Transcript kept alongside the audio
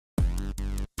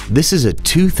This is a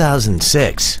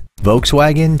 2006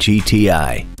 Volkswagen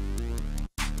GTI.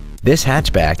 This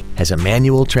hatchback has a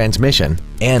manual transmission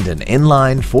and an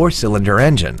inline 4-cylinder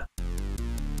engine.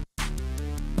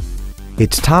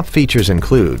 Its top features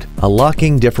include a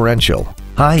locking differential,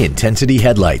 high-intensity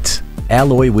headlights,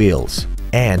 alloy wheels,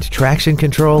 and traction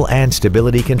control and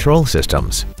stability control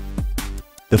systems.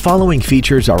 The following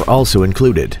features are also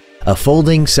included: a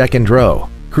folding second row,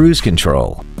 cruise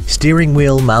control, steering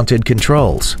wheel mounted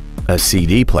controls, a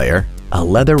CD player, a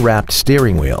leather-wrapped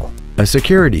steering wheel, a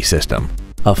security system,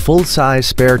 a full-size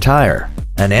spare tire,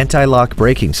 an anti-lock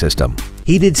braking system,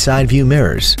 heated side view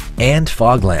mirrors, and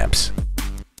fog lamps.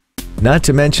 Not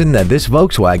to mention that this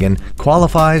Volkswagen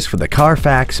qualifies for the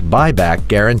Carfax buyback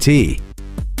guarantee.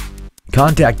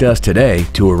 Contact us today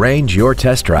to arrange your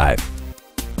test drive.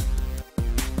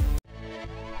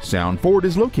 Sound Ford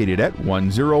is located at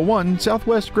 101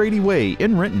 Southwest Grady Way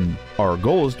in Renton. Our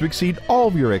goal is to exceed all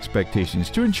of your expectations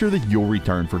to ensure that you'll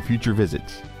return for future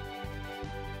visits.